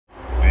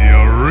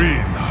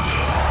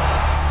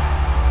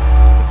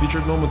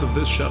featured moment of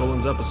this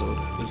Shadowlands episode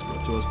is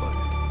brought to us by...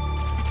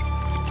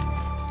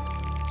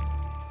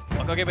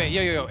 Okay, wait,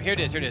 yo, here it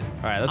is. All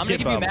right, let's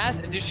get I'm gonna give you mass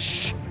and just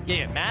shh.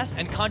 Yeah, mass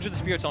and conjure the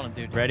spirits on him,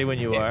 dude. Ready when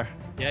you are.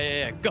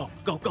 Yeah. Go.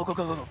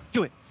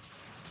 Do it.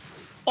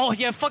 Oh,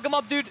 yeah, fuck him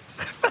up, dude.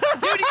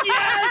 Dude,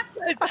 yes!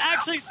 It's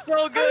actually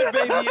so good,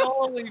 baby.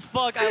 Holy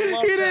fuck, I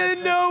love He that.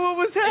 didn't know what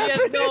was happening.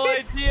 He had no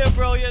idea,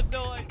 bro. He had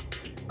no idea.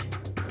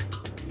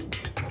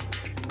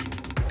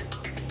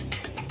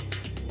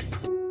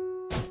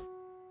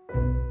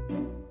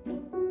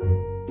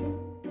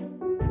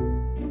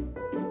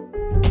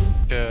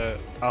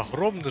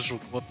 Огромный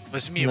жук. Вот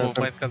возьми его в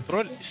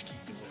майнд-контроль и скинь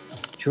его.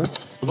 Чё?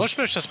 Можешь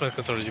прямо сейчас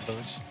майнд-контроль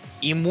ебануть?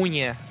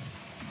 Иммуния.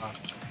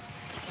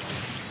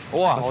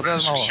 О, вот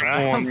это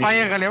новое.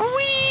 Поехали.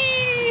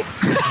 Уи!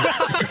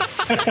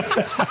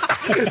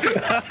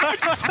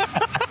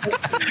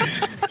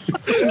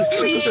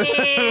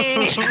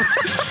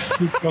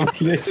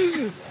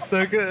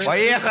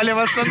 Поехали,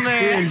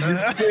 пацаны!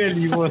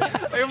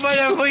 Ебать,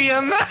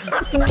 охуенно!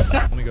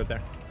 Let me go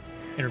there.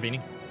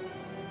 Intervening.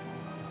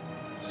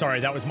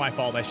 Sorry, that was my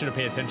fault. I should have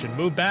paid attention.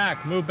 Move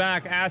back,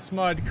 ass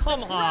mud.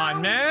 Come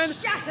on, man.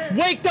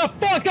 Wake the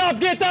fuck up.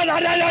 Get that.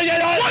 What are you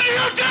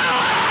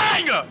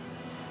doing?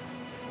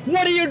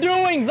 What are you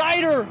doing,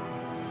 Zyder?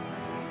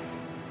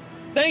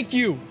 Thank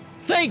you.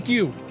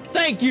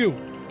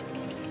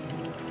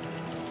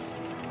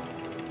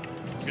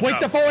 Wake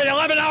the 4 in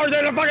 11 hours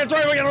in the fucking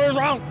train. We're gonna lose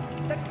round.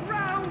 The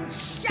ground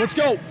shatters. Let's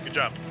go. Good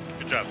job.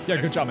 Yeah,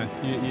 good job, man.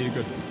 You did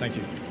good. Thank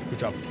you. Good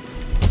job.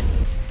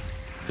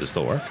 Does it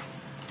still work?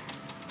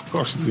 Of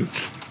course it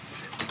is.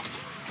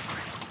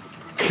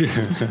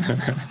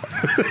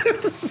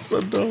 This is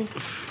so dumb.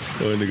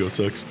 Oh, Indigo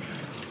sucks.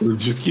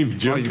 Just keep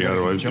jumping,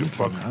 otherwise you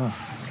fuck.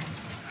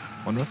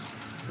 On was?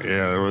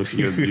 Yeah, otherwise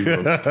you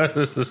get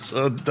This is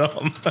so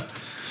dumb.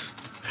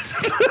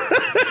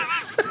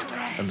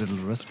 A little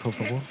rest, por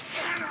favor.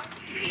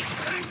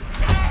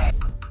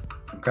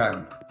 Okay.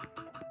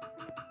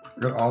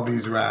 We got all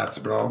these rats,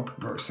 bro.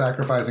 We're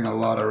sacrificing a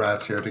lot of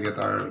rats here to get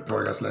our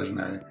Torghast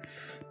Legendary.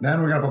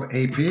 Then we're gonna pop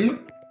AP,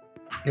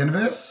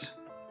 Invis,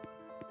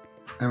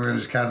 and we're gonna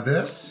just cast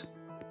this.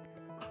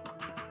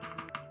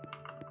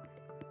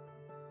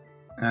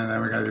 And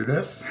then we gotta do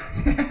this.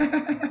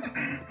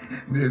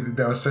 Dude,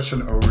 that was such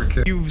an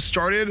overkill. You've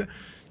started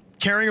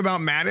caring about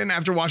Madden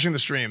after watching the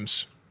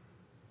streams.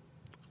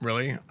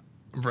 Really?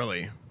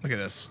 Really? Look at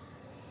this.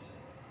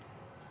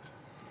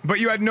 But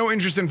you had no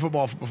interest in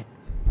football before.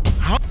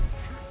 How?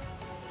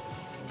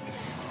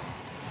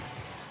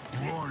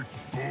 Right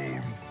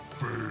bone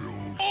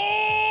failed.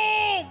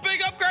 Oh,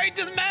 big upgrade.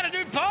 Doesn't matter,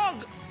 dude.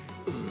 Pog.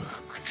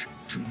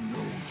 To know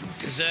you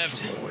Deserved.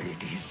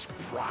 destroyed his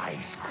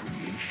prize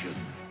creation.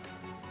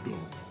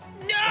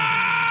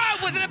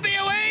 No! Was it a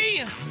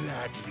BOE?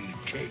 Gladly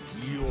take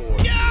your.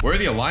 Where are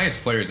the Alliance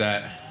players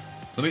at?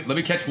 Let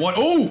me catch one.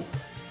 Oh!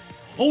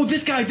 Oh,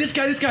 this guy! This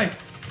guy! This guy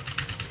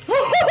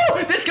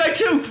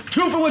too!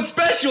 2 for 1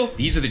 special!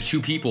 These are the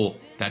 2 people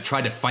that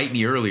tried to fight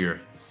me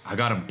earlier. I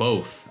got them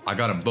both.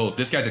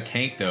 This guy's a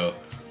tank though,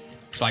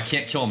 so I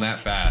can't kill him that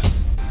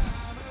fast.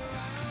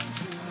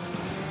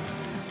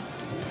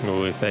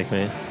 Oh, wait, fake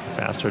me.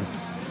 Bastard.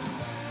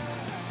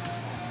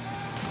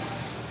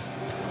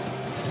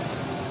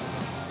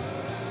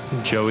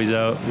 Joey's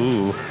out.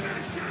 Ooh.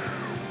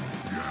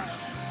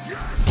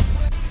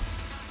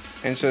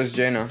 And so is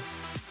Jaina.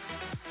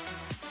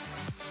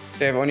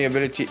 They have only the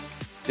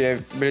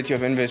ability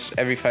of invis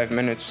every 5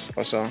 minutes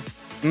or so.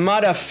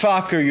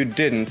 Motherfucker, you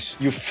didn't.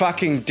 You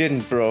fucking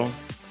didn't, bro.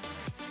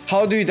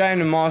 How do you die in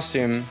the Maw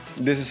stream?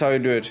 This is how you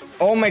do it.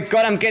 Oh my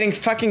god, I'm getting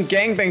fucking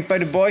gangbanged by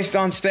the boys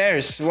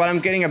downstairs while I'm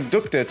getting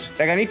abducted.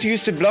 Like, I need to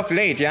use the block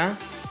late, yeah?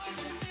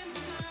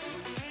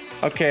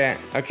 Okay,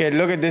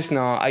 look at this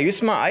now. I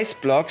use my ice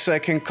block so I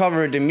can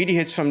cover the meaty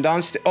hits from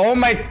downstairs. Oh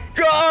my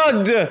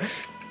god!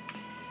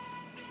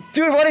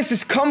 Dude, what is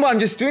this combo? I'm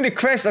just doing the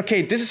quest.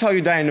 Okay, this is how you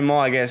die in the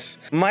Maw, I guess.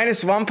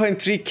 Minus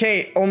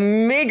 1.3k.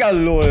 Omega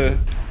lol.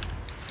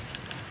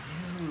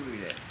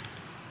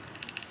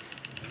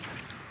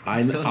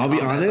 I'll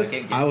be honest,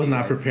 I was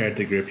not prepared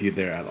to grip you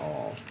there at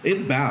all.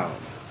 It's bound.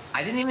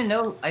 I didn't even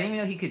know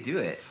he could do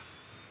it.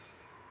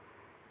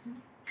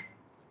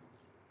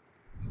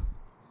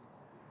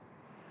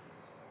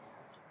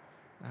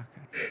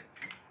 Okay.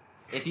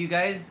 If you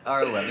guys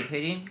are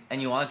levitating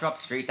and you want to drop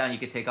straight down, you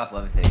could take off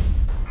levitate.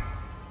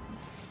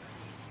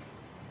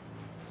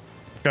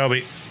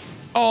 Kobe.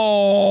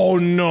 Oh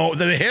no,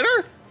 did it hit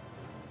her?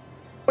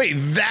 Wait,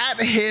 that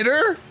hit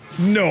her?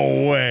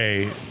 No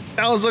way.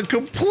 That was a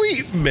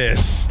complete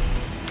miss.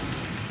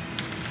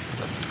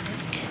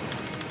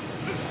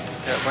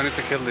 Yeah, we need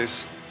to kill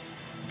this.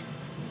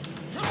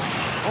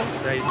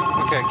 Oh, right.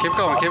 Okay, keep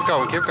going.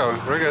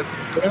 We're good.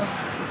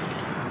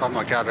 Oh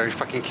my god, are you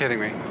fucking kidding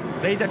me?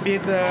 Wait a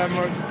bit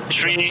more.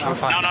 I'm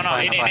fine. No,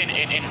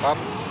 in. Up.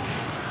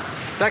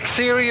 Like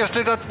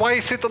seriously, why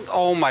is it on?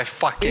 Oh my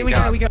fucking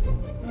god. We got.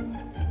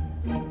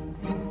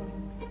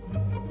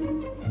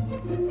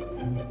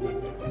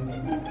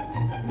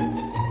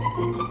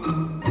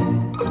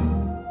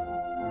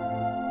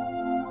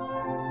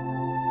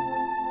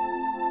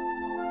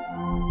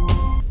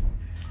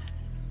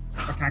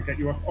 get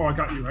you up. Oh, I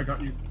got you.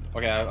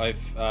 Okay,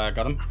 I've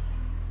got him.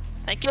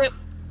 Thank you.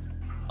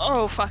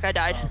 Oh fuck, I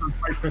died.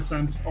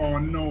 5%. Oh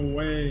no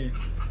way.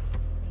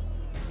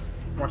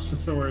 Watch the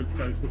swords,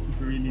 guys. This is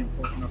really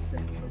important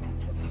upgrade.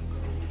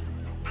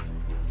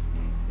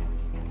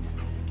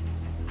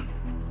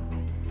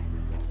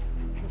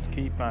 Just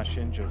keep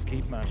mashing. Just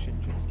keep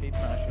mashing. Just keep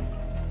mashing.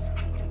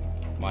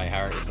 My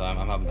heart is. I'm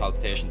having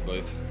palpitations,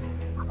 boys.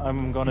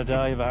 I'm gonna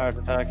die of a heart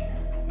attack.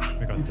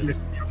 I got this.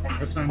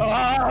 1%.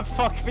 Ah,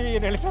 fuck me! I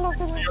nearly fell off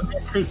the ledge.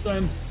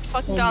 1%.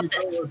 Fucking got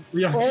this.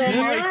 Yeah. Oh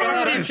my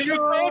god! I'm so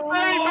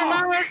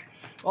Mark.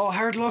 Oh,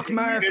 hard luck,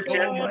 Mark.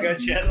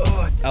 Good shit.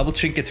 I will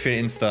trinket for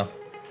Insta.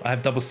 I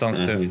have double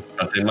stuns too.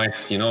 But they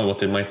might, you know what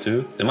they might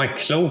do? They might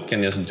cloak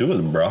and just duel,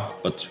 bro.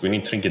 But we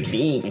need trinket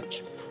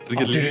link.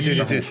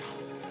 Dude.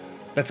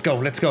 Let's go. Oh,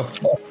 what the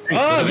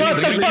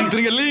fuck?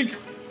 Trinket link.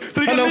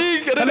 Hello.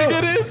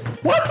 Get it.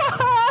 What?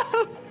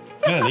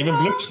 Man, even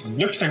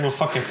Bluxang will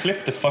fucking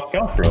flip the fuck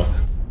out, bro.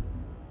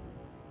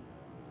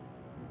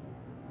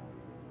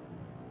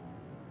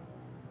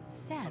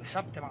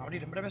 Te van a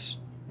abrir en breves.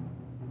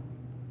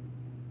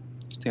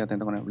 Estoy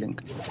atento con el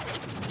blink.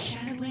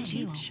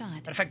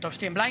 Perfecto,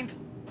 estoy en blind.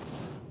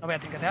 No voy a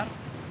trinquetear.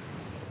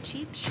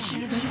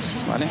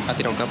 Vale, ha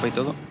tirado capa y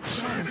todo.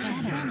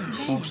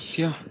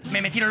 Hostia.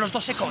 Me metieron los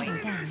dos eco.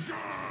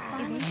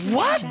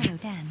 What?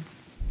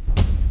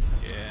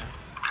 Yeah.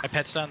 I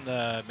pet stun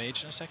the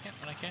mage in a second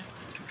when I can.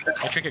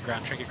 I trinket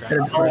ground.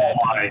 Oh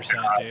my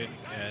 100%, dude.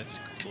 Yeah,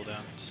 it's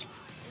cooldowns.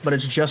 But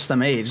it's just the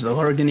mage. The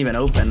horde didn't even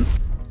open.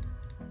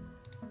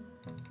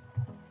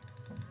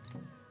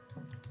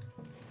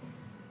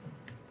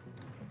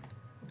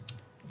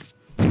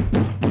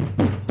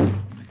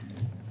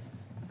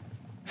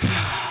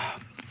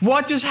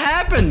 What just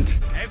happened?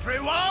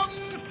 Everyone,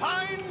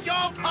 find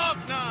your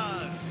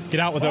partners.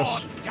 Get out with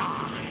us.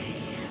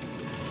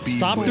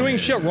 Stop doing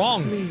shit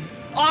wrong.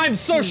 I'm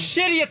so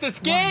shitty at this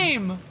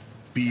game.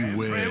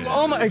 Beware.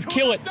 Oh my!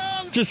 Kill it.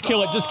 Just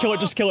kill it. Just kill it.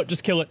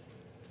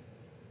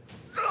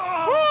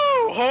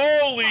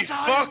 Holy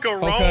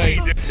fuckaroni!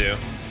 Okay. Two.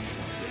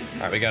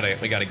 All right, we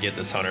gotta get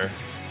this hunter.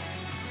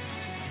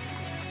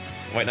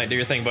 White Knight, do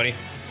your thing, buddy.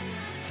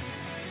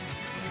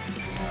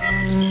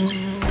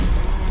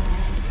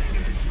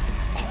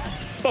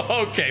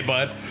 Okay,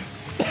 bud.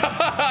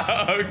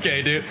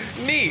 Okay, dude.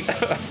 Neat.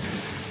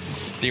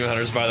 Demon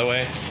Hunters, by the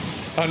way.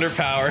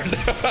 Underpowered.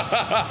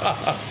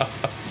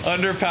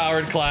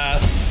 Underpowered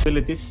class.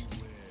 Abilities.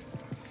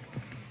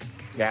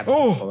 Yeah.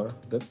 Oh.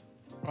 Good.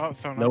 Oh,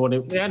 so No one.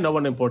 Yeah, no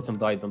one important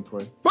died. Don't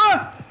worry.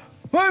 What?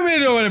 What do you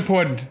mean no one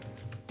important?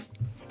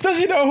 Does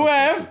he know who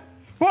I am?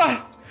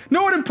 What?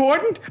 No one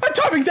important?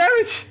 Atomic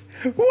damage?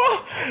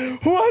 What?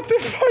 What the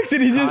fuck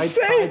did he just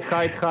say?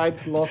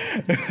 Hide,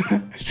 lost.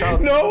 Shout.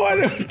 No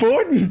one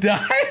important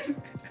died?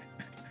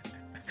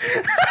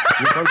 You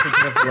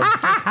concentrate on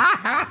just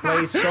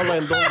play solo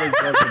and don't wait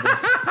for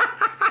this.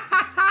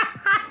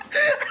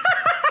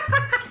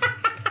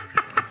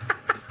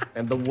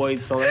 And the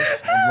void solar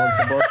and once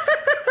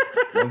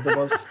the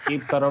boss.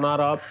 Keep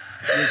Taranara up.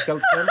 Use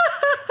Skeleton.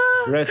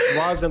 Rest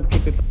was and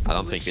keep it. I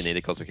don't think we need it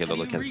because we killed all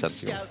the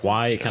tentacles.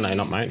 Why can I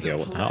not mount here?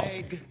 What the hell?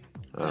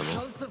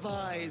 House of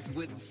Eyes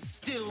would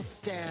still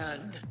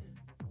stand.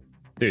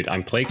 Dude,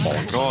 I'm plague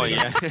falling. Oh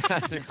yeah.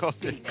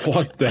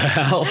 What the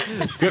hell?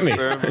 Get me.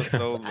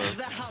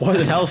 What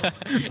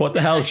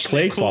the hell's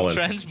plague falling?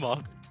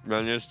 Transmog.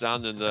 When you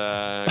stand in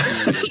the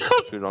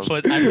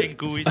But I've been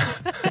gooey.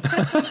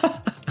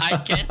 I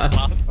can't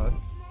pop.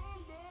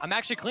 I'm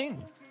actually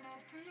clean.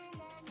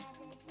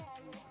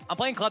 I'm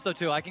playing Klepto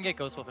too. I can get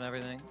Ghost Wolf and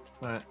everything.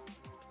 Alright.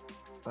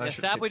 Yeah,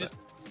 Stab we just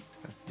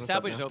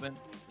open.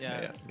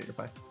 Yeah. Get your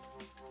pie.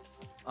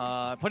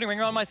 Putting ring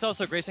around myself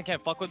so Grayson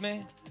can't fuck with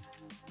me.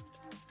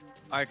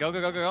 Alright, go.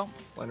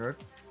 Blind road.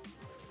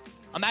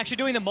 I'm actually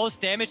doing the most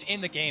damage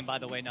in the game, by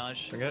the way,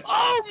 Naj. Forget.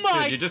 Oh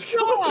my Dude, you just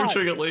killed god! the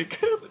Trinket Link.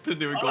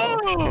 Didn't even go.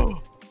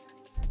 Oh!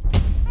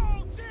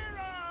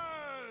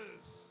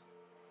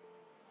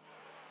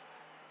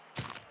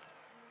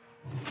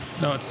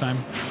 No, it's time.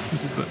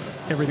 This is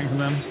everything from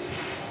them.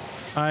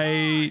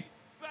 I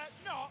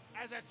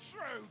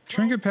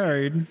trinket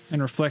parried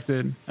and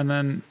reflected, and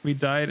then we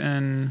died,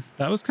 and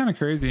that was kind of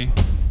crazy.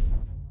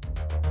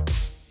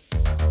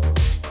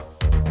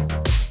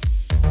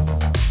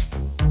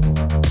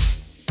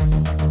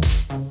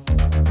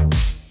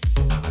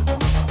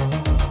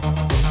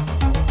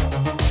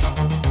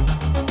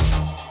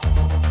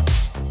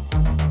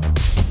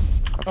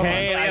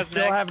 Okay, I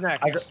still have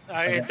next.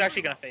 It's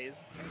actually gonna phase.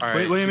 Right,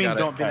 Wait, what do you mean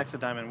don't be next to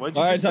diamond? What did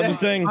you just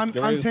say? I'm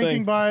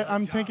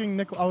tanking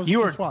nickel. I was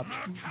swapped.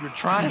 Your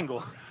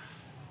triangle.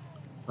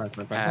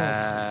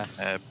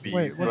 Happy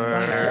Wait, what's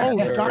that? Oh,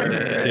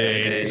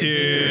 birthday to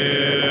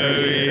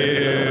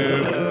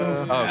you.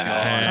 Oh god.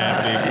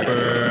 Happy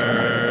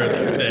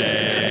birthday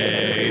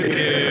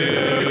to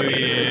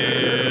you.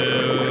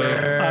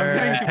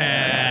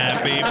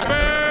 Happy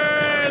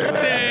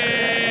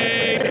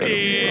birthday,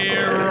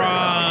 dear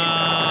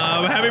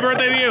Rob. Happy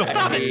birthday to you.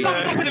 Stop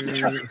it!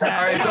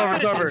 Alright,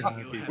 it's over.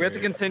 We have to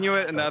continue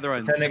it and the other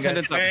one.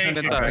 Tendon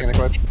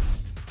tuck.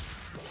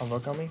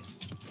 Convoke on me.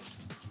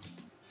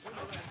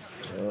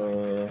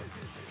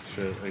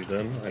 Shit, are you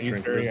done? I He's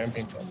shrink very it.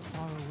 painful.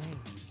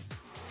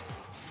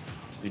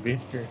 DB?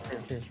 Here.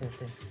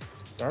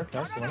 Dark,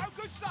 one.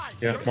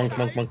 Yeah, monk.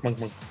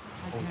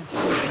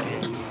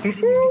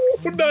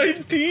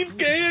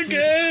 19k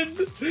again!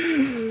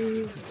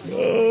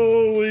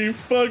 Holy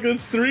fuck,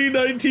 that's 3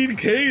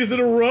 19ks in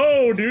a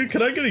row, dude.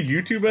 Can I get a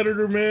YouTube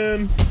editor,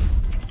 man?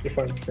 You're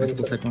fine.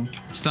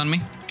 Stun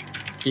me.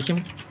 Kick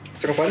him.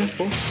 Second party,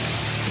 pull.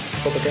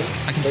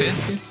 I can fit.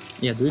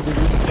 Yeah, do it.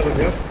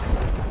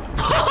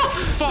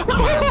 Fuck,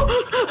 man.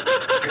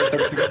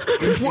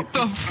 What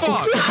the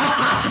fuck?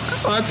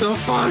 What the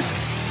fuck?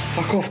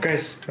 Fuck off,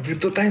 guys. Have you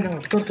die now?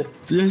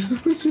 Yes,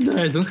 of course you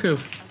die. I don't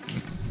have.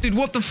 Dude,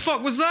 what the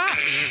fuck was that?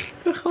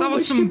 That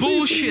was some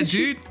bullshit,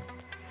 dude.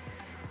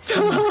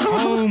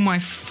 Oh my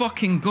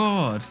fucking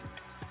god.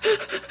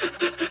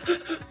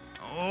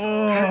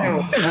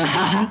 Oh.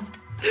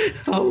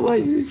 How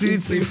much is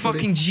Dude, some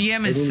fucking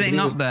GM is sitting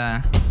up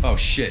there. Oh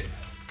shit.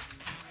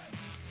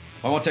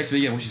 My mom texted me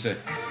again. What'd she say?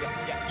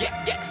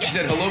 She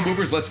said, hello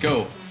movers, let's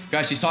go.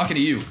 Guys, she's talking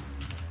to you.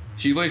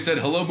 She literally said,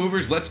 hello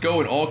movers, let's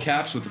go in all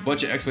caps with a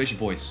bunch of exclamation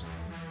points.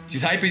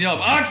 She's hyping you up.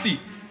 Oxy!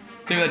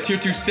 Think of that tier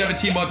 2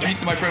 17-month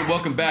Reese, my friend,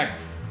 welcome back.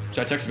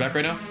 Should I text her back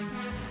right now?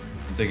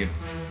 I'm thinking.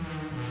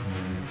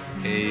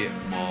 Hey,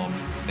 mom,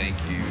 thank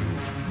you.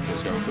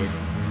 Let's go real quick.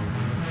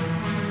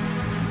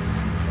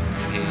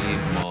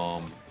 Hey,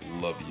 mom,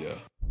 love ya.